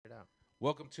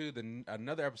Welcome to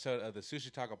another episode of the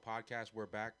Sushi Taco Podcast. We're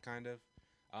back, kind of.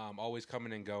 Always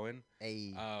coming and going.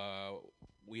 Hey.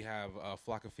 We have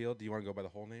Flockafield. Do you want to go by the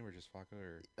whole name or just Flocka?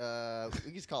 Or?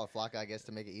 We just call it Flocka, I guess,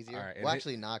 to make it easier. All right, Well,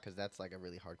 actually not, because that's like a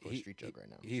really hardcore street joke right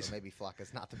now. So maybe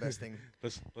Flocka's not the best thing.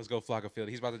 Let's go Flockafield.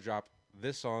 He's about to drop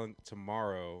this song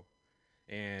tomorrow,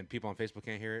 and people on Facebook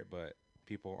can't hear it, but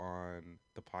people on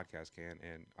the podcast can.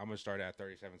 And I'm going to start at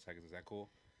 37 seconds. Is that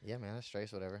cool? Yeah, man, that's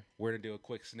straight, whatever. We're going to do a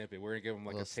quick snippet. We're going to give him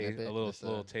like a snippet,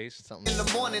 little taste. Something. In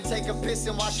the morning, take a piss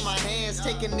and wash my hands.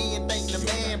 Take a knee and thank the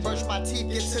man. Brush my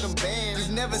teeth, get to them bands.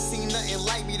 You've never seen nothing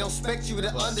like me, don't expect you to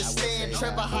understand.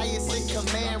 Trevor highest in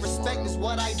command, respect is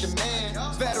what I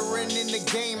demand. Veteran in the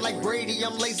game, like Brady,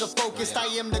 I'm laser focused. I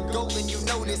am the GOAT and you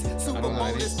know this. Super Bowl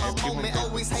is my moment.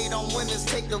 Always hate on winners,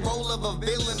 take the role of a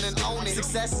villain and own it.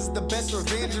 Success is the best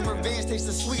revenge, and revenge tastes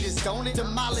the sweetest, don't it?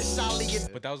 Demolish Ollie.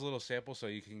 But that was a little sample, so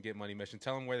you can get Money Mission.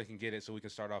 Tell them where they can get it, so we can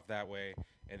start off that way,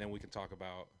 and then we can talk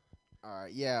about. All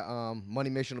right, yeah. Money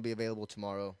Mission will be available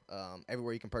tomorrow.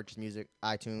 Everywhere you can purchase music: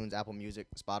 iTunes, Apple Music,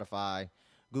 Spotify,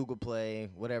 Google Play,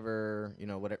 whatever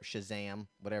whatever Shazam,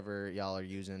 whatever y'all are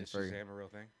using. Is Shazam a real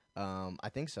thing? I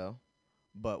think so.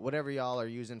 But whatever y'all are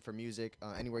using for music,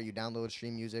 anywhere you download,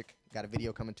 stream music, got a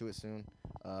video coming to it soon,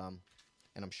 and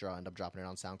I'm sure I'll end up dropping it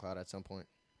on SoundCloud at some point.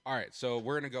 All right, so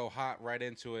we're gonna go hot right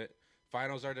into it.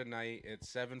 Finals are tonight.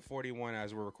 It's 7:41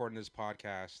 as we're recording this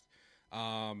podcast.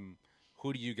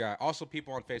 Who do you got? Also,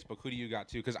 people on Facebook, who do you got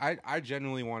too? Because I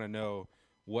genuinely want to know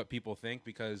what people think,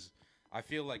 because I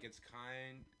feel like it's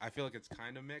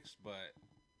kind of mixed, but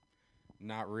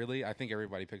not really. I think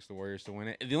everybody picks the Warriors to win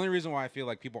it. The only reason why I feel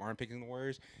like people aren't picking the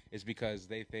Warriors is because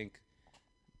they think,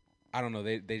 I don't know,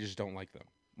 they just don't like them.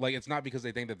 Like, it's not because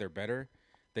they think that they're better.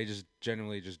 They just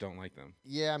genuinely just don't like them.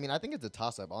 Yeah, I mean, I think it's a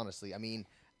toss-up, honestly. I mean,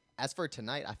 as for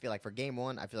tonight, I feel like for game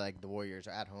one, I feel like the Warriors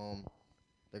are at home.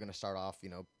 They're going to start off,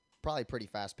 probably pretty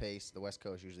fast-paced. The West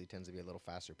Coast usually tends to be a little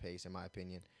faster pace, in my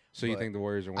opinion. So you think the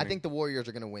Warriors are winning? I think the Warriors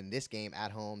are going to win this game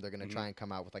at home. They're going to try and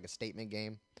come out with like a statement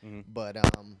game. Mm-hmm. But I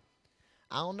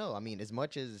don't know. I mean,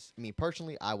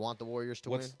 personally, I want the Warriors to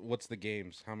win. What's the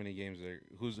games? How many games are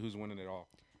who's winning it all?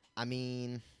 I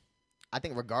mean, I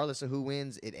think regardless of who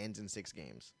wins, it ends in 6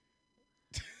 games.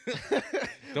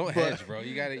 Don't hedge, bro.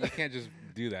 You can't just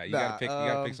do that. You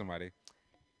gotta pick somebody.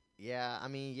 Yeah, I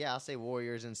mean, I'll say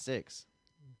Warriors in 6.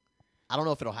 I don't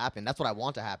know if it'll happen. That's what I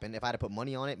want to happen. If I had to put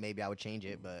money on it, maybe I would change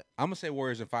it. But I'm gonna say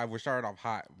Warriors in 5. We're starting off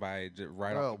hot by off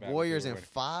the bat. Warriors in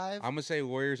 5. I'm gonna say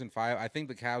Warriors in 5. I think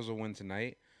the Cavs will win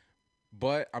tonight,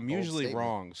 but I'm usually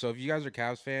wrong. So if you guys are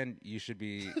Cavs fan, you should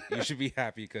be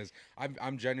happy, because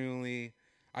I've genuinely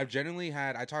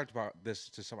had. I talked about this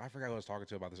to some. I forgot who I was talking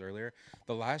to about this earlier.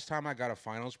 The last time I got a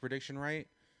finals prediction right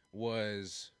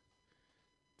was,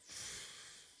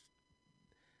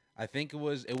 I think it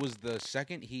was the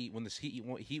second Heat when the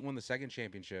Heat won the second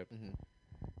championship,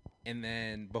 and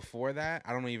then before that,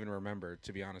 I don't even remember,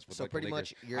 to be honest. With so like pretty the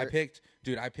Lakers. much,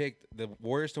 I picked the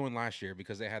Warriors to win last year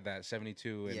because they had that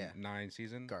 72-9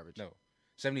 season. Garbage. No,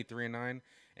 73-9.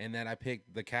 And then I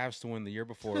picked the Cavs to win the year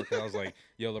before, because I was like,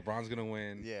 yo, LeBron's going to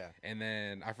win. Yeah. And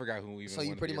then I forgot who even So won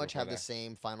you pretty much have the the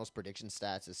same finals prediction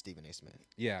stats as Stephen A. Smith.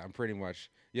 Yeah, I'm pretty much.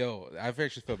 Yo, I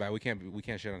actually feel bad. We can't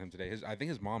shit on him today. I think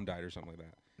his mom died or something like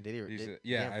that. Did he?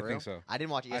 Yeah, I think so. I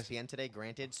didn't watch ESPN today,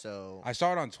 granted, so. I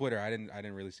saw it on Twitter. I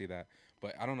didn't really see that.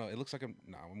 But I don't know. It looks like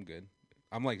I'm good.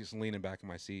 I'm like just leaning back in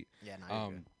my seat. Yeah, no,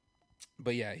 you're good.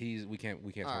 But yeah, we can't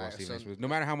talk about right, Stephen A. Smith. No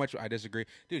matter how much I disagree.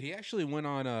 Dude, he actually went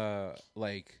on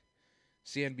like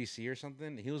CNBC or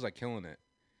something. He was like killing it.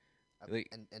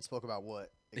 Like, and spoke about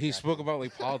what? Exactly? He spoke about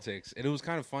like politics, and it was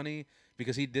kind of funny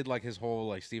because he did like his whole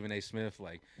like Stephen A. Smith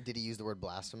like. Did he use the word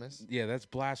blasphemous? Yeah, that's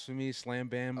blasphemy, slam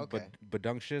bam, okay.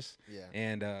 Badunctious. Yeah.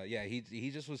 And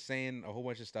he just was saying a whole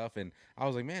bunch of stuff, and I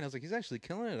was like, man, he's actually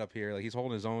killing it up here. Like, he's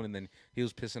holding his own, and then he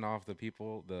was pissing off the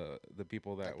people, the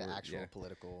people that like were actual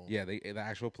political. Yeah, the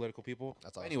actual political people.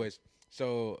 That's awesome. Anyways,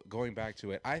 so going back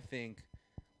to it, I think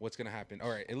what's gonna happen? All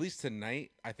right, at least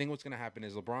tonight, I think what's gonna happen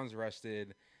is LeBron's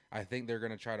rested. I think they're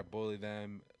gonna try to bully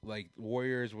them. Like,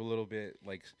 Warriors were a little bit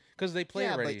like, because they play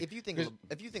already. Yeah, but if you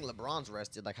think LeBron's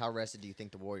rested, like, how rested do you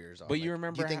think the Warriors are? But like, you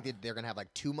remember, do you think that they're gonna have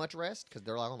like too much rest because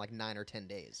they're like on like 9 or 10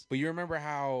 days? But you remember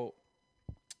how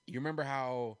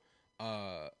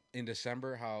in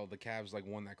December how the Cavs like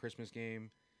won that Christmas game,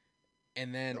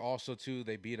 and then also too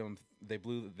they beat them. They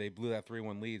blew that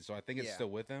 3-1 lead. So I think it's still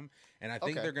with them, and I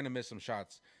think they're gonna miss some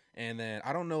shots. And then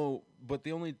I don't know, but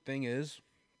the only thing is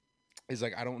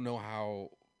like I don't know how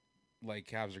like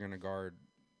Cavs are gonna guard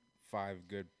 5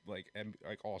 good like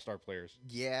all-star players.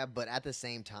 Yeah, but at the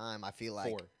same time, I feel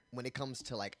like when it comes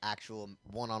to like actual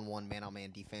one-on-one,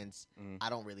 man-on-man defense, I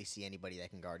don't really see anybody that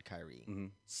can guard Kyrie.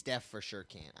 Steph for sure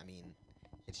can't. I mean,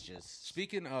 it's just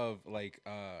Speaking of like,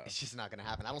 it's just not gonna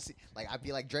happen. I don't see like I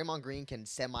feel like Draymond Green can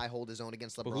semi hold his own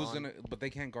against LeBron. But they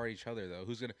can't guard each other though.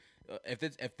 Who's gonna? If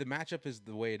the matchup is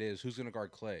the way it is, who's gonna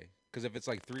guard Clay? Because if it's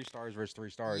like 3 stars versus 3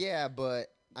 stars, Yeah, but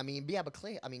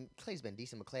Clay. I mean, Clay's been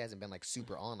decent, but Clay hasn't been like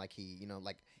super on. Like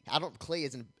Clay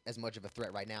isn't as much of a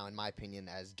threat right now, in my opinion,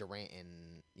 as Durant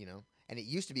and it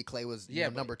used to be Clay was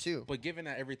number 2. But given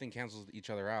that everything cancels each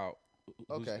other out,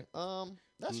 Okay,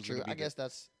 that's true. I guess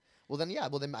that's well then. Yeah,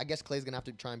 well then I guess Clay's gonna have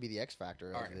to try and be the X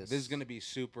factor. All right, this is gonna be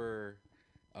super.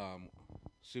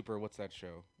 What's that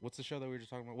show? What's the show that we were just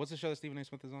talking about? What's the show that Stephen A.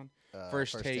 Smith is on?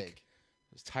 First Take.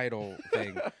 Title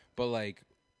thing, but like,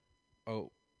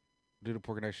 due to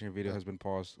poor connection, your video has been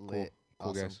paused. Cool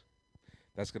Awesome. guys.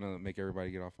 That's gonna make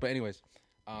everybody get off. But anyways,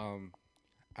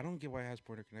 I don't get why it has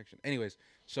poor connection. Anyways,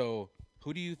 so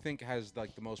who do you think has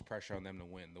like the most pressure on them to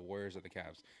win, the Warriors or the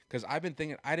Cavs? Because I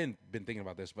didn't been thinking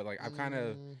about this, but like I kind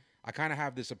of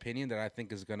have this opinion that I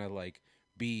think is gonna like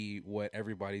be what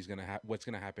everybody's gonna what's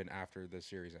gonna happen after the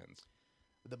series ends.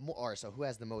 So who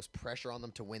has the most pressure on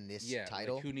them to win this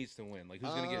title? Like who needs to win? Like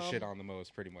who's gonna get shit on the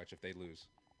most, pretty much, if they lose?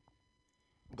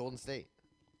 Golden State.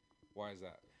 Why is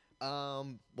that?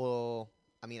 Well,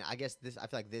 I mean, I guess I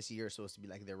feel like this year is supposed to be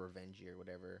like their revenge year,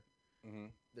 whatever.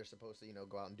 They're supposed to,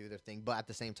 go out and do their thing. But at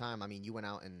the same time, I mean, you went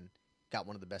out and got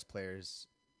one of the best players,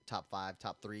 top 5,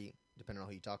 top 3, depending on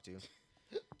who you talk to.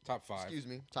 Top 5. Excuse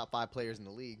me, top 5 players in the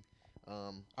league.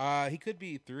 He could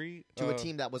be 3 to a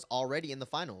team that was already in the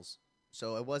finals.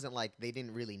 So it wasn't like they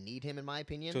didn't really need him, in my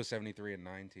opinion. To a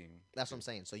 73-9 team. That's what I'm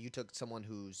saying. So you took someone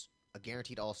who's a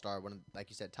guaranteed All-Star, like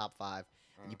you said, top 5,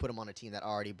 and you put him on a team that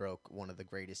already broke one of the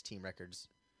greatest team records.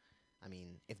 I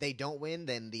mean, if they don't win,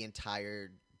 then the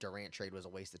entire Durant trade was a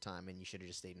waste of time, and you should have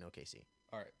just stayed in OKC.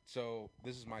 All right. So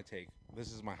this is my take.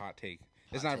 This is my hot take.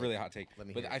 It's not really a hot take, but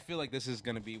I feel like this is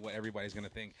going to be what everybody's going to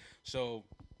think. So,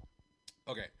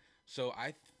 okay. So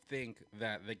I think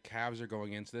that the Cavs are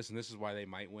going into this, and this is why they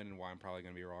might win and why I'm probably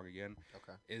going to be wrong again.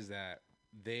 Okay. Is that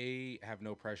they have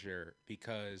no pressure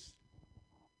because,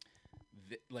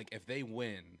 if they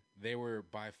win, they were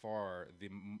by far the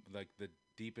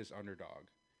deepest underdog.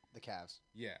 The Cavs.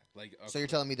 Yeah. So you're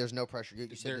telling me there's no pressure. You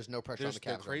said there's no pressure on the Cavs.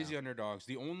 They're crazy right underdogs.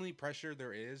 The only pressure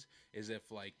there is if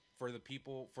for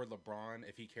LeBron,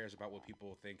 if he cares about what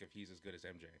people think, if he's as good as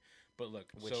MJ. But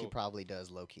look, which he probably does,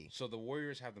 low key. So the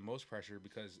Warriors have the most pressure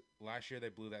because last year they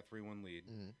blew that 3-1 lead.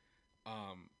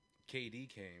 KD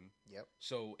came. Yep.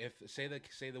 So if say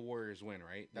the Warriors win,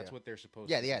 right? That's what they're supposed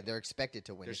to. Yeah, yeah, they're expected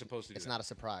to win. They're supposed to do It's that. not a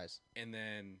surprise. And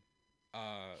then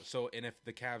and if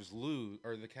the Cavs lose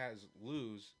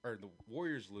or the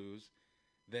Warriors lose,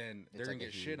 then they're going to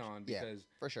get shit on because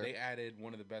for sure. They added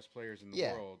one of the best players in the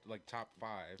world, like top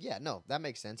 5. Yeah, no, that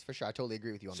makes sense for sure. I totally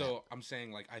agree with you on that. So I'm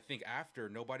saying, like, I think after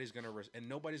nobody's going to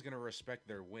respect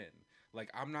their win. Like,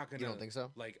 I'm not going to. You don't think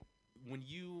so? Like,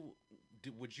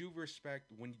 did you respect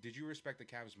the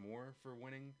Cavs more for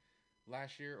winning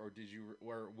last year,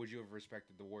 or would you have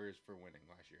respected the Warriors for winning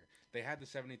last year? They had the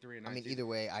 73-9. I mean, either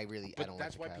way, I don't.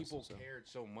 That's like why the Cavs, people cared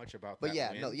so much about. But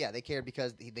that win. They cared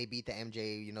because they beat the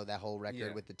MJ. That whole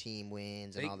record with the team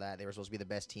wins and all that. They were supposed to be the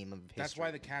best team of history. That's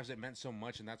why the Cavs, it meant so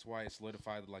much, and that's why it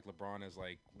solidified like LeBron as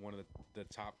like one of the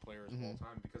top players of all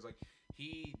time, because like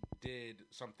he did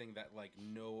something that like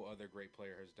no other great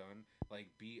player has done, like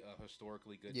beat a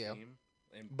historically good team.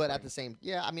 But at the same,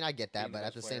 I mean, I get that. But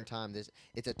at the same time,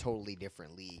 it's a totally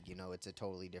different league. It's a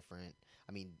totally different.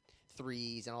 I mean,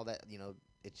 threes and all that.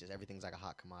 It's just everything's like a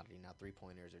hot commodity now.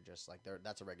 3-pointers are just like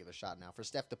that's a regular shot now. For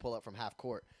Steph to pull up from half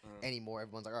court anymore,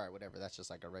 everyone's like, all right, whatever. That's just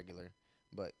like a regular.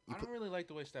 But I don't really like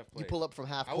the way Steph plays. You pull up from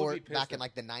half court back in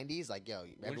like the 90s, like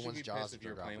everyone's jaws. If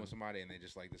you're playing with somebody and they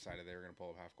just like decided they were gonna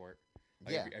pull up half court.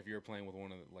 If you were playing with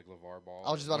one of the, like LeVar Ball. I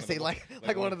was just about to say like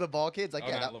one of the ball kids. Like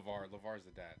not LeVar. LeVar's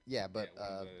the dad. Yeah, but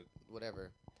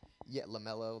whatever. Yeah,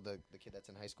 LaMelo, the kid that's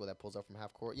in high school that pulls up from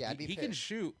half court. Yeah, he can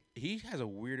shoot. He has a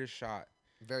weirdest shot.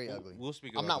 Very ugly. We'll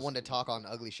speak. I'm not one to talk on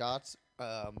ugly shots,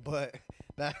 but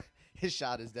that his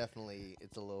shot is definitely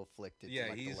it's a little flicked to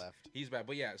like the left. He's bad.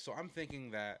 But yeah, so I'm thinking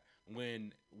that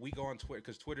when we go on Twitter,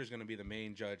 because Twitter's going to be the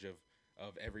main judge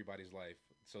of everybody's life.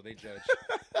 So they judge.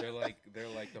 they're like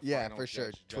the final for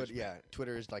sure. Judgment.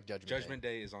 Twitter is like judgment. Judgment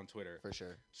Day is on Twitter for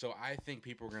sure. So I think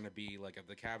people are going to be like, if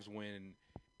the Cavs win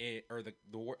or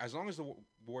as long as the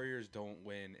Warriors don't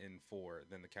win in 4,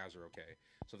 then the Cavs are okay.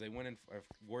 So if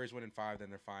Warriors win in 5, then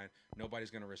they're fine. Nobody's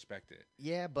going to respect it.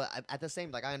 Yeah, but at the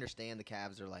same, like I understand the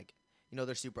Cavs are like,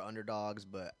 they're super underdogs,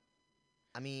 but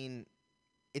I mean,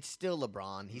 it's still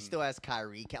LeBron. He still has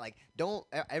Kyrie. I feel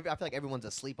like everyone's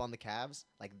asleep on the Cavs.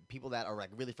 Like people that are like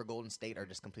really for Golden State are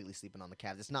just completely sleeping on the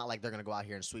Cavs. It's not like they're gonna go out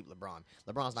here and sweep LeBron.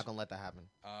 LeBron's not gonna let that happen.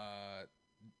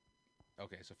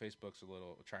 Okay, so Facebook's a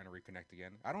little trying to reconnect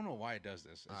again. I don't know why it does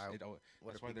this.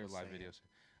 That's why they're live videos.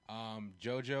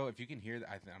 JoJo, if you can hear that,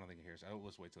 I don't think it hears.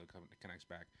 Let's wait till it connects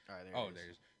back. All right, there it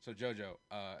is. So JoJo,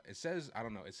 it says, I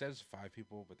don't know, it says 5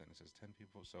 people, but then it says 10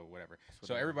 people, so whatever.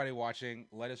 So everybody watching,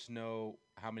 let us know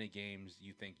how many games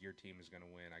you think your team is going to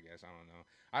win, I guess. I don't know.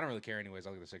 I don't really care anyways. I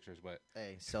look at the Sixers, but...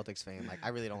 Hey, Celtics fan. Like, I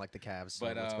really don't like the Cavs, so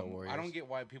but let's go Warriors. I don't get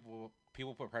why people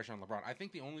put pressure on LeBron. I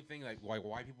think the only thing, like,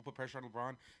 why people put pressure on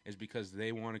LeBron is because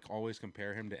they want to always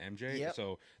compare him to MJ. Yep.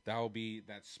 So that will be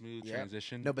that smooth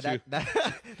transition. No, but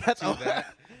that's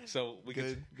that. So we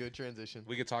good transition.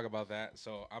 We could talk about that.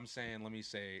 So I'm saying, let me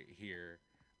say here,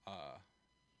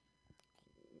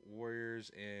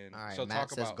 Warriors in. All right, so Matt talk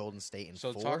says about Golden State in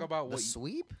so 4. talk about the what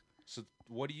sweep. So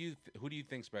who do you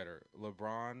think's better,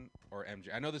 LeBron or MJ?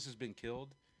 I know this has been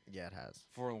killed. Yeah, it has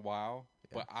for a while,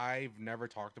 Yeah. but I've never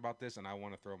talked about this, and I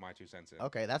want to throw my 2 cents in.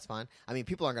 Okay, that's fine. I mean,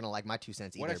 people aren't gonna like my 2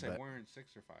 cents either. What did I say? But We're in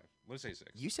 6 or 5. Let's say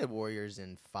 6. you said Warriors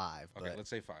in 5. Okay, but let's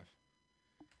say 5.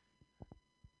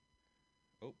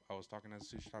 Oh, I was talking as a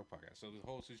Sushi Talk podcast. So the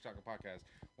whole Sushi Talk podcast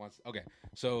wants. Okay,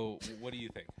 so what do you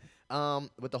think?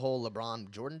 With the whole LeBron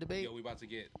Jordan debate. Yo, we about to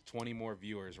get 20 more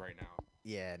viewers right now.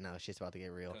 Yeah, no, shit's about to get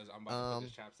real. Because I'm about to put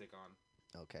this chapstick on.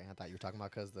 Okay, I thought you were talking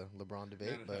about because the LeBron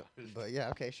debate, No. but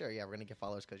yeah, okay, sure, yeah, we're gonna get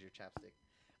followers because you're chapstick.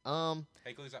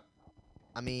 Hey, close up.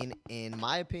 I mean, in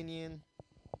my opinion,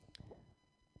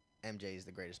 MJ is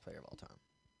the greatest player of all time.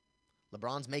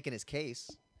 LeBron's making his case,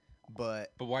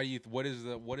 but why do you? What is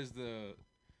the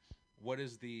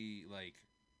like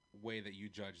way that you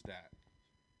judge that?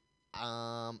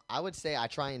 I would say I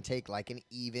try and take like an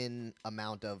even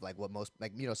amount of like what most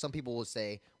like some people will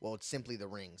say, well, it's simply the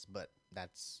rings, but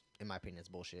that's in my opinion it's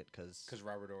bullshit because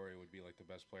Robert Horry would be like the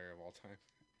best player of all time.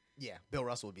 Yeah, Bill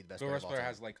Russell would be the best. Bill player of all Russell time.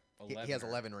 has like 11. He has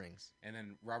 11 rings, and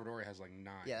then Robert Horry has like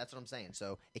 9. Yeah, that's what I'm saying.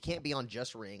 So it can't be on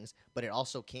just rings, but it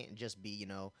also can't just be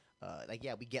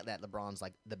we get that LeBron's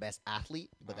like the best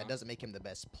athlete, but that doesn't make him the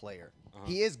best player.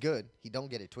 He is good. He don't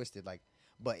get it twisted.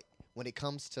 But when it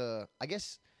comes to, I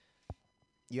guess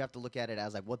you have to look at it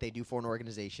as like what they do for an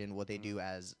organization, what they do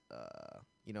as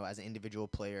as an individual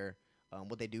player,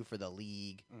 what they do for the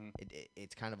league.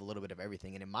 It's kind of a little bit of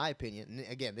everything. And in my opinion,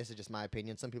 and again, this is just my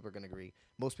opinion. Some people are going to agree.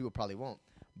 Most people probably won't.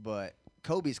 But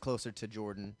Kobe's closer to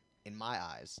Jordan in my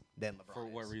eyes than LeBron. For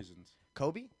what reasons?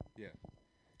 Kobe? Yeah.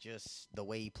 Just the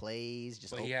way he plays.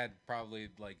 But he had probably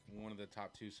like one of the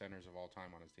top 2 centers of all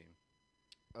time on his team.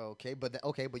 Okay, but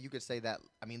you could say that.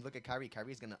 I mean, look at Kyrie.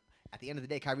 Kyrie's gonna. At the end of the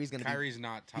day, Kyrie's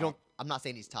not top. I'm not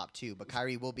saying he's top 2, but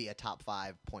Kyrie will be a top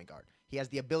 5 point guard. He has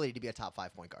the ability to be a top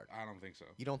 5 point guard. I don't think so.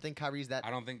 You don't think Kyrie's that? I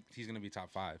don't think he's gonna be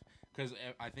top 5 because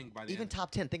I think by the even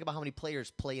top 10. Think about how many players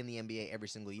play in the NBA every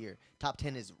single year. Top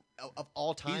 10 is of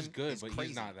all time. He's good, but crazy.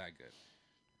 he's not that good.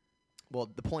 Well,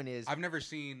 the point is, I've never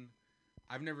seen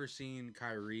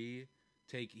Kyrie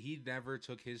take. He never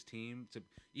took his team to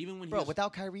even when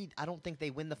without Kyrie, I don't think they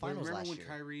win the finals last year. Remember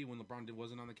when Kyrie, when LeBron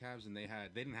wasn't on the Cavs and they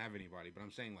didn't have anybody. But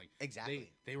I'm saying like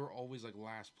exactly they were always like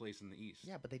last place in the East.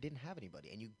 Yeah, but they didn't have anybody,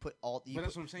 and you put all. But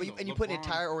that's what I'm saying. And you put an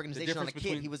entire organization on a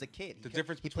kid. He was a kid.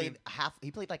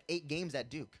 He played like 8 games at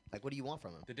Duke. Like, what do you want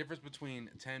from him? The difference between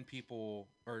 10 people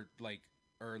or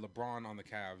LeBron on the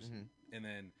Cavs and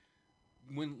then.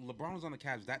 When LeBron was on the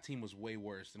Cavs, that team was way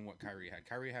worse than what Kyrie had.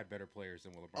 Kyrie had better players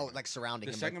than what LeBron had. Like surrounding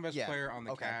him. The second best player on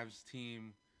the Cavs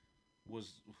team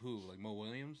was who? Like Mo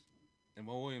Williams? And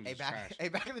Mo Williams was trash. Hey,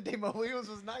 back in the day, Mo Williams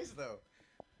was nice, though.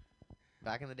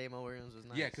 Back in the day, Mo Williams was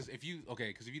nice. Yeah, because if you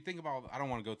think about, I don't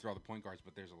want to go through all the point guards,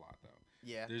 but there's a lot, though.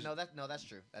 Yeah. That's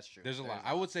true. That's true. There's a lot.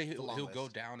 I would say he'll go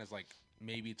down as like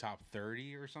maybe top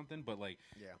 30 or something, but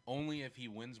only if he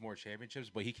wins more championships.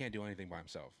 But he can't do anything by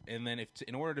himself. And then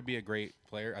in order to be a great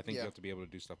player, I think you have to be able to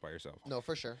do stuff by yourself. No,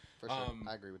 for sure.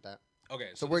 I agree with that. Okay.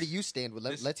 So where do you stand with?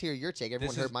 Let's hear your take.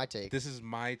 Everyone heard my take. This is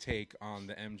my take on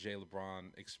the MJ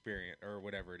LeBron experience or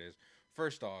whatever it is.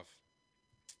 First off,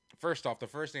 the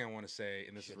first thing I want to say,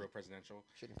 and this is real presidential,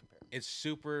 shouldn't compare. It's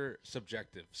super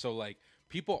subjective. So like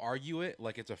people argue it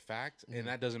like it's a fact, and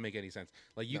that doesn't make any sense.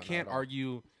 Like you can't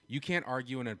argue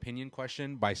an opinion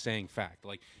question by saying fact.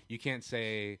 Like you can't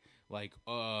say like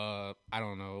I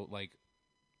don't know, like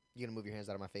you gonna move your hands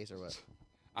out of my face or what?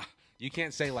 You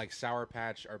can't say like Sour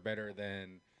Patch are better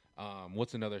than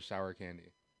what's another sour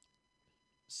candy?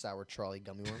 sour trolley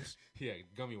gummy worms. Yeah,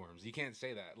 gummy worms. You can't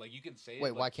say that. Like you can say. Wait,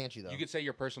 it, like, why can't you though? You could say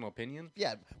your personal opinion.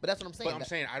 Yeah, but that's what I'm saying. But I'm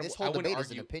saying this I whole wouldn't debate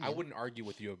argue. is an opinion. I wouldn't argue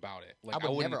with you about it. Like I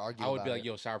would wouldn't, never argue I would about be like, it.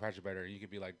 "Yo, Sour Patch are better." You could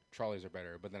be like, "Trolleys are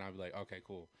better," but then I'd be like, "Okay,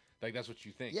 cool." Like that's what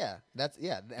you think. Yeah, know but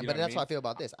what I that's mean? how I feel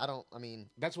about this. I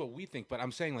mean, That's what we think, but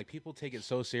I'm saying like people take it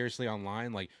so seriously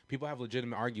online. Like people have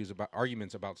legitimate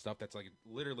arguments about stuff that's like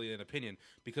literally an opinion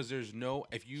because there's no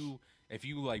if you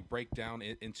like break down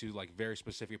it into like very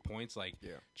specific points like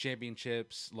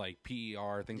championships, like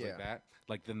PER, things like that,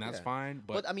 like then that's fine.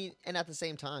 But I mean, and at the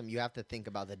same time, you have to think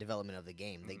about the development of the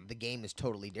game. The game is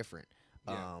totally different.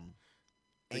 Yeah.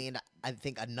 And I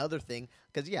think another thing,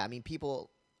 because I mean, people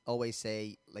always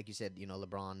say, like you said,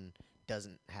 LeBron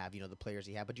doesn't have the players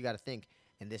he had, but you got to think,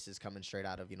 and this is coming straight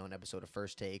out of an episode of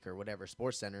First Take or whatever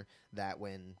Sports Center, that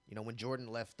when when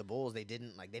Jordan left the Bulls, they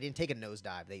didn't take a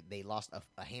nosedive. They lost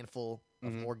a handful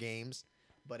of more games,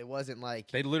 but it wasn't like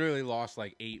they literally lost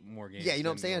like 8 more games. Yeah, you know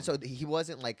what I'm saying. So he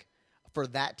wasn't like for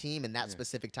that team in that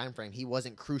specific time frame. He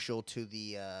wasn't crucial to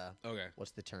the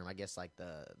what's the term? I guess like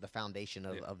the foundation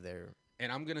of their.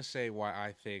 And I'm gonna say why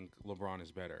I think LeBron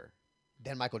is better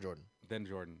than Michael Jordan. Than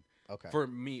Jordan. Okay. For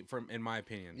me, in my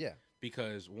opinion. Yeah.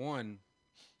 Because one,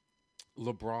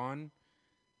 LeBron,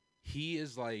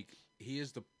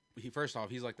 first off,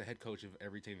 he's like the head coach of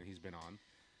every team that he's been on.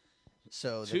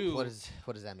 So two, what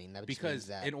does that mean? That because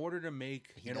that in order to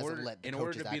make in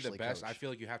order to be the best, I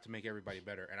feel like you have to make everybody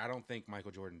better, and I don't think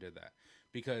Michael Jordan did that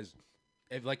because.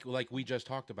 Like we just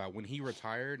talked about, when he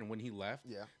retired and when he left,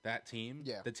 that team,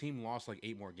 the team lost like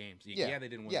 8 more games. Yeah, they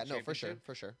didn't win the championship.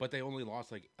 for sure. But they only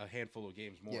lost like a handful of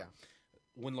games more. Yeah.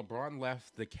 When LeBron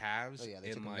left the Cavs, they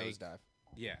took a nosedive.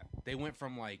 Yeah, they went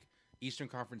from like Eastern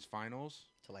Conference Finals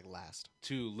to like last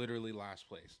to literally last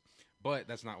place. But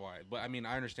that's not why. But I mean,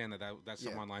 I understand that's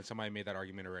something online. Somebody made that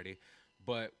argument already.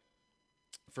 But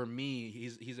for me,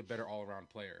 he's a better all around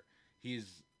player.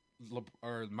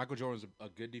 Michael Jordan was a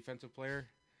good defensive player.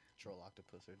 Troll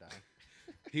octopus or die.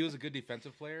 He was a good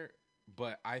defensive player,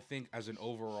 but I think as an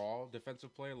overall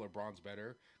defensive player, LeBron's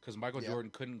better because Michael Jordan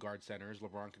couldn't guard centers.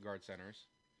 LeBron could guard centers.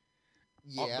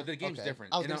 Yeah, but the game's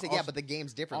different. I was gonna say but the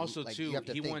game's different. Also, like, too,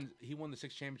 he won the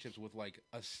 6 championships with like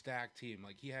a stacked team.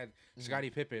 Like he had Scottie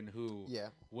Pippen, who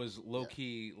was low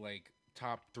key like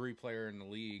top 3 player in the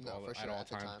league at all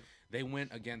times. They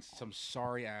went against some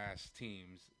sorry ass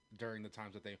teams during the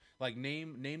times that they like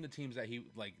name the teams that he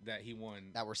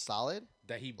won that were solid,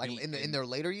 that he like beat in their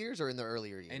later years or in their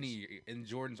earlier years. In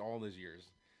Jordan's all his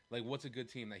years. Like what's a good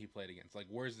team that he played against? Like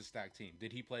where's the stacked team?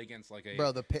 Did he play against like a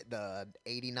the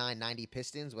 89-90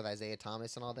 Pistons with Isaiah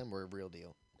Thomas and all them were a real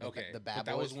deal. Okay, the bad but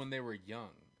that boys. was when they were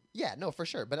young. Yeah, no, for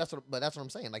sure. But that's what I'm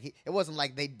saying. Like it wasn't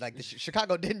like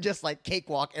Chicago didn't just like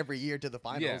cakewalk every year to the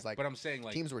finals. Yeah, like, but I'm saying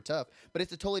like teams were tough. But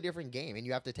it's a totally different game, and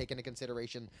you have to take into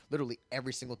consideration literally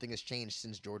every single thing has changed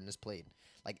since Jordan has played.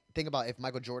 Like think about if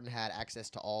Michael Jordan had access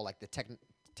to all like the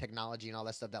technology and all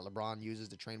that stuff that LeBron uses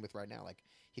to train with right now. Like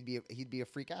he'd be a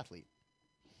freak athlete.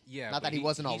 Yeah, not that he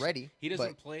wasn't already. He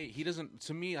doesn't play. He doesn't.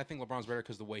 To me, I think LeBron's better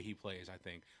because the way he plays. I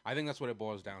think that's what it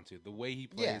boils down to. The way he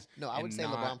plays. Yeah. No, I would say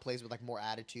LeBron plays with like more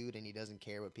attitude, and he doesn't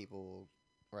care what people,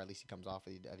 or at least he comes off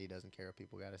that he doesn't care what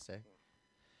people got to say.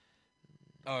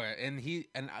 Oh, and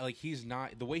he's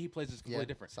not the way he plays is completely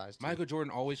different. Michael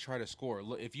Jordan always tried to score.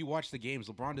 Look, if you watch the games,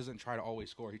 LeBron doesn't try to always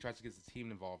score. He tries to get the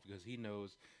team involved because he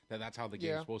knows that that's how the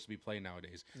game is supposed to be played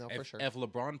nowadays. No, for sure. If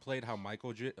LeBron played how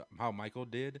Michael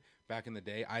did back in the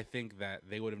day, I think that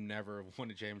they would have never won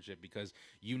a championship because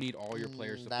you need all your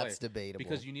players to play. That's debatable.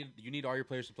 Because you need all your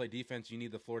players to play defense. You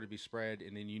need the floor to be spread,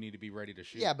 and then you need to be ready to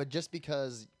shoot. Yeah, but just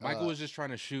because Michael was just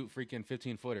trying to shoot freaking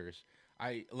 15-footers.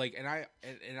 I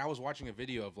was watching a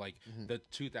video of like the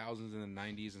 2000s and the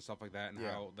 90s and stuff like that, and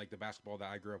how like the basketball that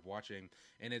I grew up watching,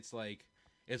 and it's like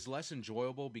it's less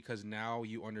enjoyable because now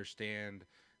you understand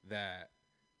that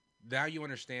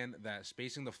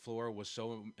spacing the floor was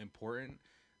so important.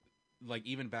 Like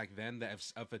even back then,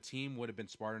 that if a team would have been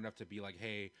smart enough to be like,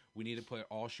 hey, we need to put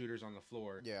all shooters on the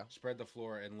floor, spread the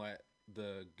floor, and let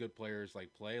the good players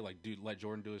like play, like let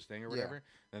Jordan do his thing or whatever,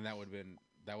 then that would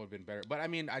have been better. But I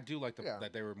mean, I do like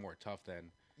that they were more tough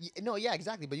then. No, yeah,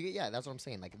 exactly. But that's what I'm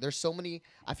saying. Like, there's so many.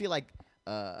 I feel like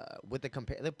with the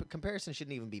comparison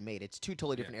shouldn't even be made. It's 2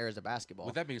 totally different eras of basketball.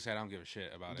 With that being said, I don't give a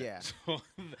shit about it. Yeah. So,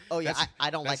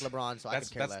 I don't like LeBron, so I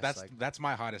could care less. That's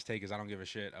my hottest take. Is I don't give a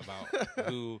shit about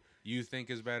who you think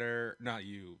is better. Not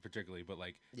you particularly, but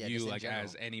like you, like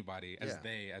as anybody, as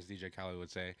DJ Khaled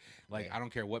would say. Like I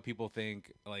don't care what people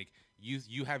think. Like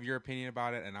you have your opinion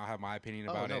about it, and I'll have my opinion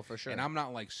about it. For sure. And I'm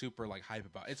not like super like hype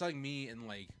about it. It's like me and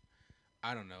like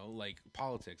I don't know, like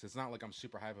politics. It's not like I'm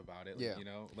super hype about it. Like, you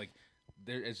know, like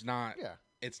it's not. Yeah.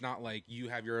 it's not like you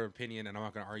have your opinion and I'm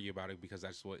not going to argue about it because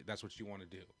that's what you want to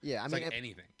do. Yeah, It's I mean, like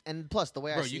anything. and plus the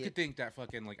way Bro, I see you it, could think that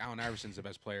fucking like Allen Iverson's the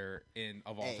best player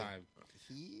of all time.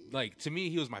 He, Like to me,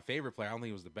 he was my favorite player. I don't think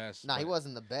he was the best. nah, he but-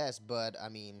 wasn't the best, but I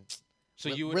mean, So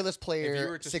you would, realest if you player,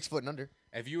 were to- 6 foot and under.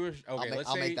 If you were okay,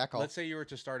 I'll make that call. Let's say you were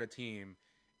to start a team,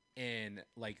 and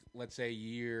like let's say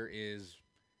year is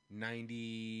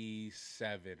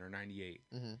 97 or 98,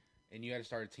 Mm-hmm. and you had to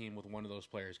start a team with one of those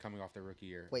players coming off their rookie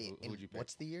year. Wait, who would you pick?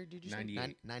 what's the year? Did you 98.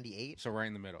 say 98? So right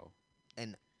in the middle.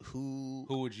 And who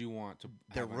Who would you want to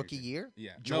their have on your rookie team? year?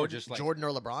 Yeah, Jordan, no, just like Jordan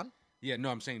or LeBron? yeah, no,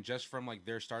 I'm saying just from like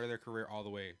their start of their career all the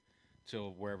way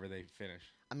till wherever they finish.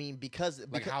 I mean, because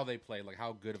Like how they play, like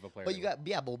how good of a player. But they you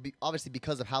got obviously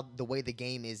because of how the way the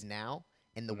game is now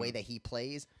and the way that he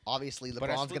plays, obviously But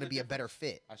I LeBron's split going to the be a better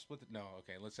difference. fit. I split it. No,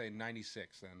 okay, let's say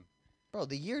 96 then. Bro,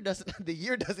 the year doesn't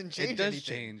change It does anything.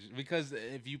 change because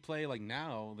if you play like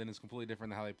now, then it's completely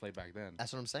different than how they played back then.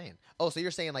 That's what I'm saying. Oh, so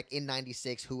you're saying like in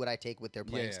 '96, who would I take with their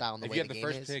playing style and the if way you the had the game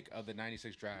first is? pick of the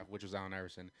 '96 draft, which was Allen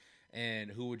Iverson,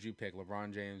 and who would you pick,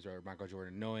 LeBron James or Michael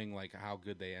Jordan, knowing like how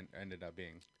good they ended up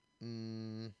being?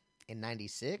 In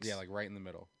 '96? Yeah, like right in the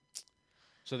middle.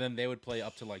 So then they would play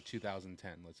up to like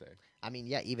 2010, let's say. I mean,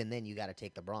 yeah, even then you got to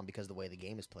take LeBron because of the way the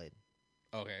game is played.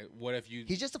 Okay, what if you?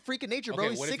 He's just a freak of nature, bro. Okay,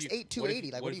 He's what if 6'8", you-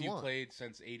 280. Like, what if do you want? played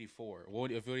since '84? What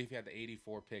if you had the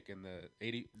 '84 pick and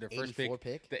their first 84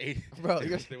 pick? pick? The 80. Bro,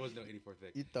 there was no '84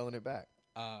 pick. You're throwing it back.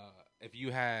 If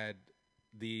you had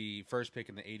the first pick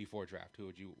in the '84 draft, who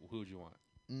would you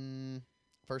want?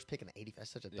 First pick in the '80s. That's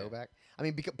such a Yeah. throwback. I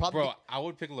mean, because probably. Bro, I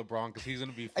would pick LeBron because he's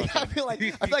gonna be. I Fucking, feel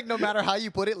like no matter how you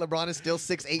put it, LeBron is still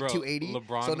 6'8", Bro, 280.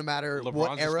 LeBron, So no matter LeBron's what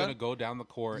just era, gonna go down the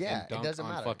court Yeah, and it dunk doesn't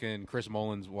on matter. fucking Chris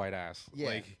Mullins' white ass. yeah,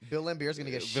 Like, Bill Laimbeer's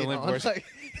gonna get Bill shit on. Laimbeer's- Like,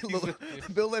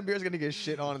 Bill Laimbeer's gonna get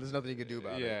shit on, and there's nothing you can do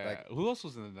about yeah. it. Like, Who else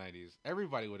was in the '90s?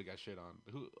 Everybody would have got shit on.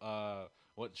 Who?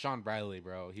 What? Sean Bradley,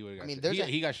 bro. He would have got. I mean, shit.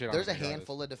 He got shit on. There's a regardless.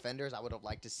 handful of defenders I would have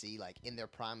liked to see like in their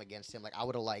prime against him. Like I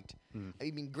would have liked.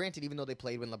 I mean, granted, even though they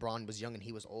played when LeBron was young and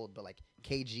he was old, but like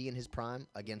KG in his prime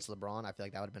against LeBron, I feel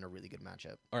like that would have been a really good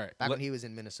matchup. All right. Back when he was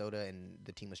in Minnesota and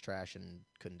the team was trash and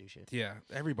couldn't do shit. Yeah,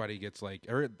 everybody gets like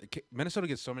Minnesota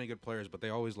gets so many good players, but they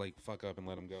always like fuck up and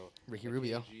let them go. Ricky Like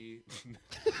Rubio.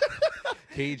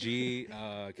 KG,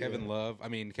 Kevin Love. I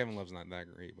mean, Kevin Love's not that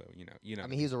great, but you know. I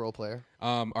mean, he's a role player.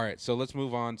 All right, so let's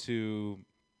move on to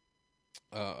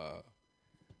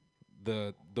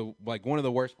the like one of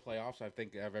the worst playoffs I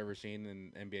think I've ever seen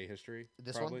in NBA history.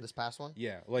 This probably. one, this past one.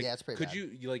 Yeah, like Yeah, it's pretty could bad.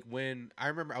 you like when I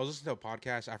remember I was listening to a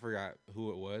podcast, I forgot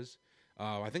who it was.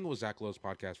 I think it was Zach Lowe's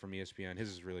podcast from ESPN. His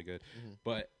is really good,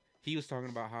 but he was talking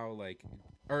about how like,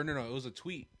 or no, it was a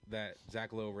tweet that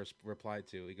Zach Lowe replied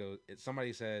to. He goes,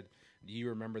 somebody said, "Do you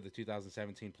remember the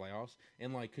 2017 playoffs?"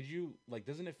 And like, could you like,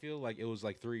 doesn't it feel like it was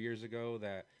like 3 years ago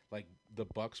that like the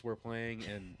Bucks were playing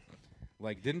and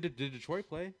like did Detroit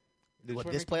play? Did What,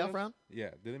 Detroit this make the playoff playoffs? round? Yeah,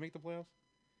 did they make the playoffs?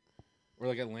 Or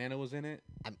like Atlanta was in it?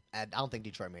 I don't think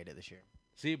Detroit made it this year.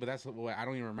 See, but that's what I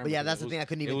don't even remember. But yeah, because that's the thing I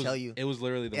couldn't it even was- tell you. It was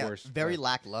literally the Yeah, worst. very playoff.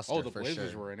 lackluster. Oh, the for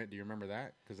Blazers sure. were in it. Do you remember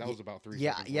that? Because that was about 3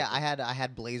 Yeah, seconds. yeah. left. I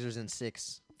had Blazers in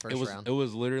 6 first round. It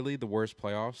was literally the worst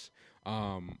playoffs.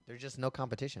 There's just no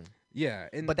competition. Yeah,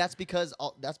 and But that's because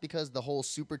the whole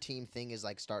super team thing is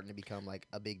like starting to become like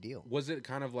a big deal. was it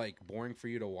kind of like boring for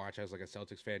you to watch as like a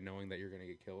Celtics fan, knowing that you're gonna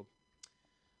get killed?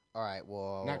 All right,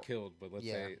 well, Not killed, but let's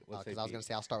yeah, say let's say because I was beat. gonna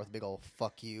say I'll start with a big old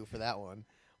fuck you for that one,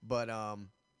 but I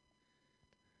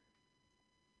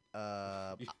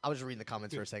was just reading the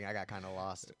comments for a second. I got kind of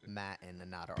lost. Matt and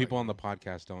Anat are People on arguing. the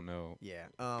podcast don't know. Yeah.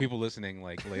 People listening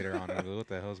like later on, are like, what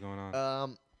the hell's going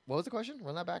on? What was the question?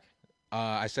 Run that back.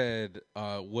 I said,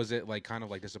 was it like kind of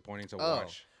like disappointing to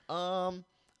watch?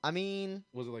 I mean,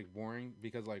 Was it like boring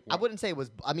because like I wouldn't say it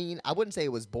was. I mean, I wouldn't say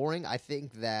it was boring. I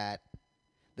think that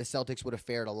the Celtics would have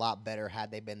fared a lot better had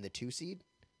they been the 2 seed.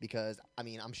 Because I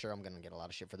mean, I'm sure I'm gonna get a lot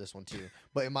of shit for this one too.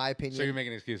 But in my opinion, So you're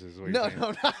making excuses? Is what no, you're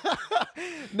saying.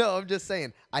 no, no. I'm just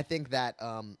saying. I think that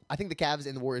I think the Cavs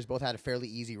and the Warriors both had a fairly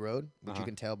easy road, which you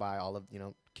can tell by all of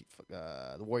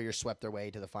the Warriors swept their way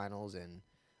to the finals and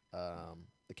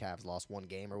the Cavs lost 1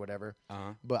 game or whatever.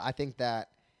 But I think that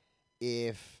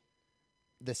if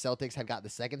the Celtics had got the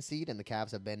 2nd seed and the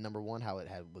Cavs had been number 1, how it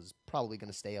was probably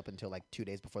going to stay up until like 2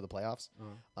 days before the playoffs.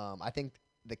 I think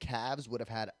the Cavs would have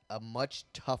had a much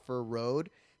tougher road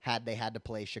had they had to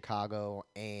play Chicago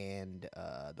and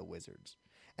the Wizards.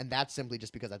 And that's simply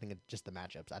just because I think it's just the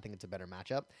matchups. I think it's a better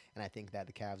matchup, and I think that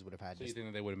the Cavs would have had So you think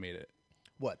that they would have made it?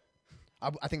 what?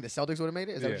 I think the Celtics would have made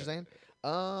it. Is that what Yeah. you're saying?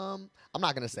 I'm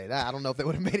not gonna say that. I don't know if they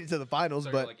would have made it to the finals,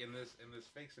 So but like in this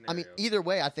fake scenario, I mean, either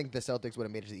way, I think the Celtics would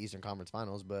have made it to the Eastern Conference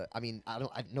Finals. But I mean,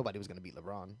 nobody was gonna beat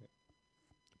LeBron.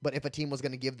 But if a team was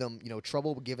going to give them,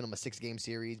 trouble giving them a 6-game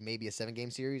series, maybe a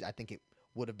 7-game series, I think it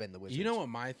would have been the Wizards. You know what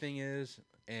my thing is,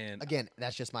 and again,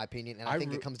 that's just my opinion, and I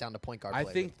think it comes down to point guard. I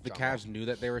play think with the John Cavs Wall. knew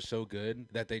that they were so good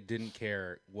that they didn't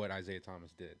care what Isaiah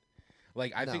Thomas did.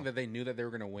 Like I think that they knew that they were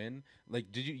gonna win.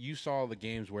 Like, did you saw the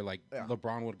games where like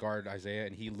LeBron would guard Isaiah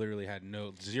and he literally had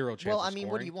zero chance. Well, of I mean,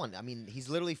 scoring. what do you want? I mean, he's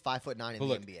literally 5'9" in the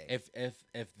look, NBA.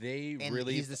 If they And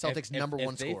really, he's the Celtics' number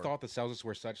one if they scorer. thought the Celtics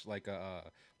were such like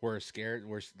were scared,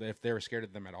 if they were scared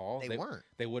of them at all, They weren't.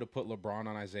 They would have put LeBron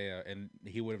on Isaiah and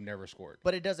he would have never scored.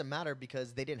 But it doesn't matter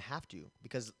because they didn't have to,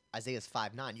 because Isaiah's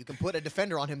 5'9". You can put a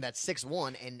defender on him that's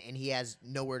 6'1", and he has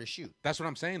nowhere to shoot. That's what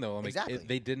I'm saying though. I mean, Exactly.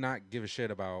 they did not give a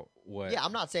shit about what. Yeah,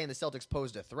 I'm not saying the Celtics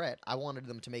posed a threat. I wanted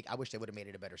them to I wish they would have made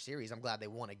it a better series. I'm glad they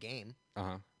won a game.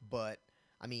 But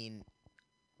I mean,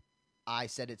 I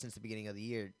said it since the beginning of the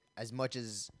year. As much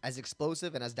as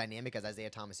explosive and as dynamic as Isaiah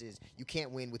Thomas is, you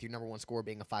can't win with your number one scorer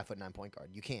being a 5'9" point guard.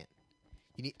 You can't.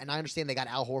 And I understand they got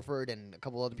Al Horford and a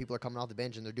couple other people are coming off the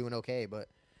bench and they're doing okay, but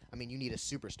I mean, you need a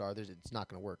superstar. It's not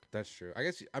going to work. That's true. I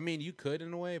guess. I mean, you could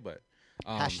in a way, but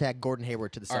Hashtag Gordon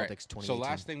Hayward to the Celtics 2018. So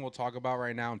last thing we'll talk about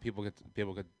right now, and people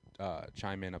could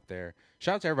chime in up there.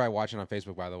 Shout out to everybody watching on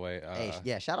Facebook, by the way. Hey,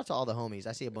 yeah, shout out to all the homies.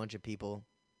 I see a bunch of people.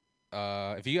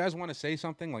 If you guys want to say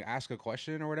something, like ask a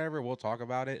question or whatever, we'll talk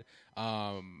about it.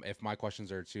 If my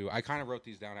questions are too, I kind of wrote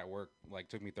these down at work. Like,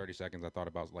 took me 30 seconds. I thought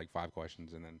about like 5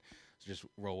 questions and then just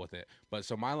roll with it. But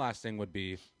so my last thing would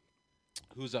be,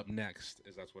 who's up next?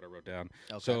 That's what I wrote down.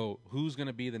 Okay. So who's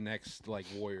gonna be the next like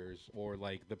Warriors or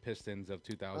like the Pistons of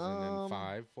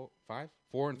 2005,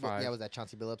 4 and 5? Yeah, was that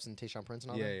Chauncey Billups and Tayshaun Prince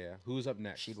and all Yeah, that? yeah. Who's up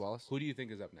next? Sheed Wallace. Who do you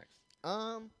think is up next?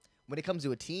 When it comes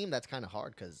to a team, that's kind of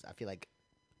hard because I feel like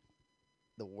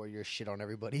the Warriors shit on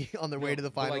everybody on their way to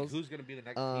the but, finals. like, who's gonna be the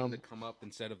next team to come up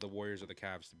instead of the Warriors or the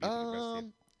Cavs to be the best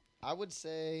team? I would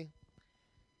say,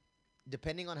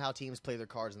 depending on how teams play their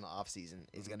cards in the offseason,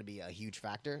 is going to be a huge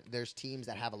factor. There's teams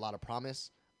that have a lot of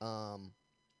promise. I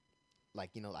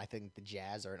think the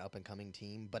Jazz are an up-and-coming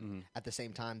team, but at the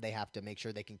same time, they have to make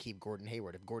sure they can keep Gordon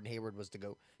Hayward. If Gordon Hayward was to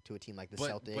go to a team like the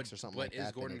Celtics or something like that. But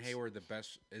is Gordon Hayward the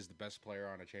best player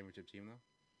on a championship team, though?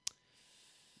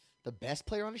 The best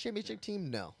player on a championship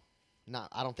team? No.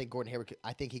 I don't think Gordon Hayward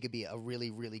I think he could be a really,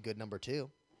 really good number 2.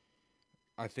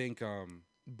 I think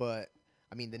But,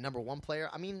 I mean, the number 1 player,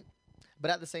 but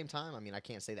at the same time, I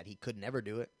can't say that he could never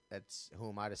do it. Who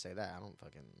am I to say that? I'm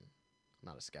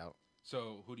not a scout.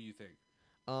 So, who do you think?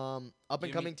 Up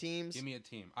and coming teams. Give me a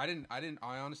team. I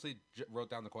honestly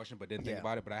wrote down the question, but didn't think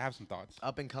about it. But I have some thoughts.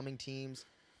 Up and coming teams.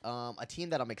 A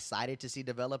team that I'm excited to see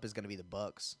develop is going to be the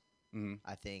Bucks. Mm-hmm.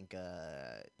 I think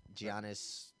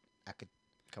Giannis.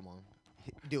 Come on,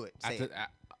 do it. Say it.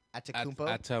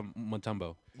 Antetokounmpo.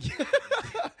 Mutombo.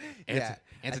 Yeah.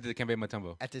 Antetokounmpo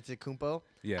Mutombo. Antetokounmpo.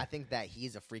 Yeah. I think that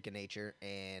he's a freak of nature,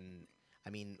 and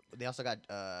they also got.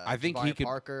 I think Jabari he could.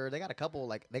 Parker. They got a couple.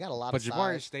 They got a lot But of.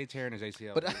 Jabari size. stayed tearing his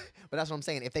ACL. But that's what I'm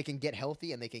saying. If they can get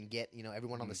healthy and they can get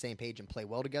everyone on the same page and play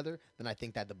well together, then I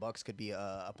think that the Bucks could be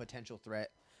a potential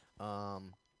threat.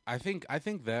 I think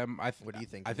them. What do you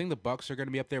think? I think the Bucks are going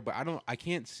to be up there, but I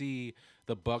can't see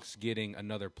the Bucks getting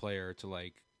another player to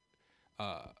like.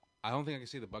 I don't think I can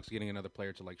see the Bucks getting another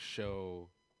player to like show,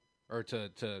 or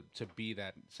to be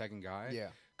that second guy. Yeah.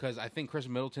 Because I think Chris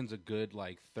Middleton's a good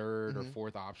like 3rd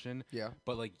or 4th option. Yeah.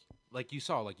 But like you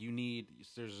saw, like you need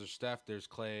there's Steph, there's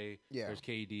Clay, there's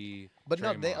KD. But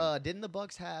no, Draymond. they didn't the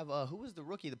Bucks have who was the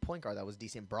rookie, the point guard that was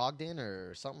decent, Brogdon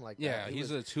or something like that. Yeah, he's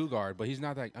a 2 guard, but he's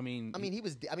not that. he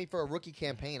was. For a rookie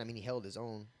campaign, he held his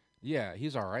own. Yeah,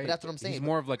 he's all right. But that's what I'm saying. He's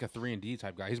more of like a 3-and-D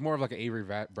type guy. He's more of like an Avery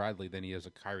Bradley than he is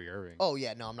a Kyrie Irving. Oh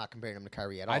yeah, no, I'm not comparing him to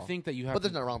Kyrie at all. I think that you have. But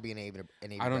there's nothing wrong being an Avery.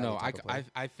 I don't know. Bradley type of player.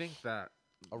 I think that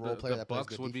A role player the that plays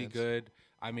Bucks good would defense. be good.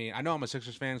 I know I'm a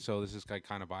Sixers fan, so this is like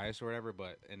kind of biased or whatever.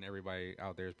 But and everybody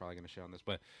out there is probably going to shit on this.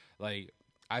 But like,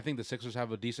 I think the Sixers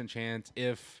have a decent chance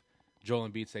if Joel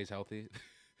Embiid stays healthy.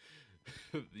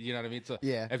 You know what I mean? So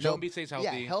Yeah. if Joel Embiid stays healthy,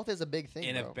 Yeah, health is a big thing.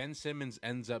 and bro. if Ben Simmons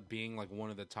ends up being like one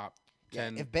of the top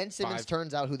 10, if Ben Simmons 5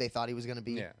 turns out who they thought he was going to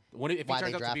be, yeah. If he why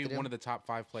turns they out to be drafted one him. of the top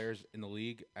 5 players in the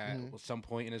league at some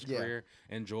point in his Yeah. career,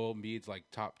 and Joel Embiid's like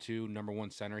top 2, number 1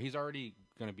 center, he's already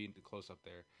going to be close up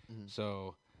there.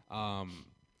 So,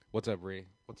 what's up, Ree?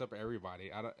 What's up,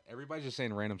 everybody? Everybody's just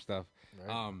saying random stuff.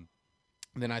 Right.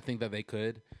 Then I think that they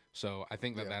could. So I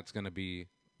think that Yeah. that's going to be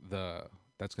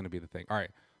the thing. All right.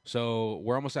 So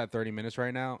we're almost at 30 minutes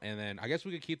right now, and then I guess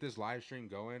we could keep this live stream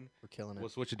going. we're killing it. We'll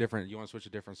switch a different. You want to switch a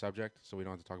different subject so we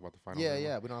don't have to talk about the finals? Yeah, anymore?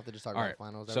 yeah. We don't have to just talk All about right. the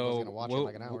finals. So Everybody's going to watch it in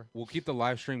like an hour. we'll keep the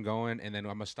live stream going, and then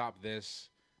I'm gonna stop this,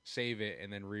 save it,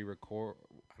 and then re-record.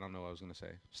 I don't know what I was gonna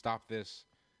say. Stop this,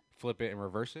 flip it, and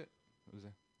reverse it. What was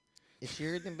that? It's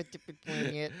your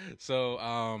it.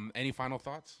 So, any final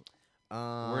thoughts?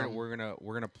 Um, We're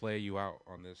gonna play you out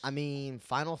on this. I mean,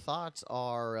 final thoughts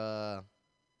are,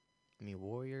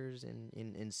 Warriors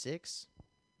in 6.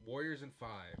 Warriors in 5.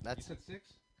 That's- You said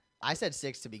 6. I said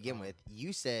 6 to begin with.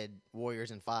 You said Warriors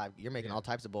in 5. You're making all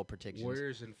types of bold predictions.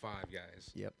 Warriors in 5,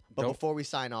 guys. Yep. But before we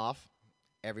sign off,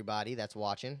 everybody that's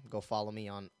watching, go follow me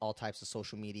on all types of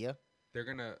social media. We're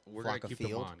gonna keep them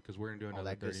Flockafield, on because we're gonna do another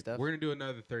that good 30. stuff. We're gonna do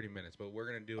another 30 minutes, but we're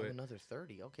gonna do it. Another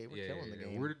 30. Okay, we're killing the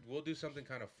game. We'll do something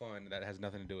kind of fun that has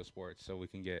nothing to do with sports, so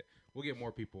we'll get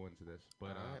more people into this.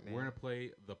 But All right, man. we're gonna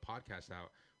play the podcast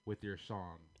out with your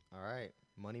song. All right.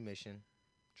 Money Mission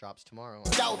drops tomorrow.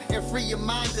 Doubt and free your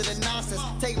mind to the nonsense.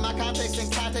 Take my context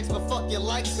and context, but fuck your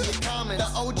likes and your comments.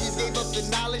 The OGs gave up the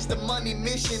knowledge, the money,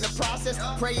 mission, the process.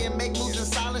 Pray and make moves in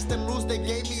silence. Them rules they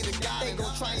gave me the guidance. They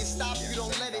gon' try and stop you,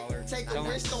 don't let it. Take a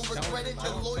risk, don't regret it.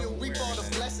 The loyal reap all the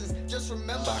blessings. Just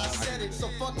remember I said it. So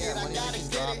fuck it, I gotta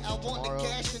get it. I want the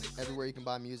cash and everywhere you can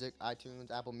buy music: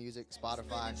 iTunes, Apple Music,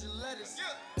 Spotify.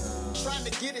 Trying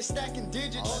to get it, stacking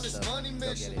digits on this money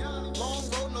mission. Long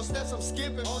road, no steps I'm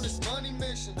skipping on this money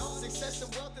mission. Success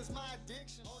and wealth is my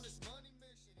addiction.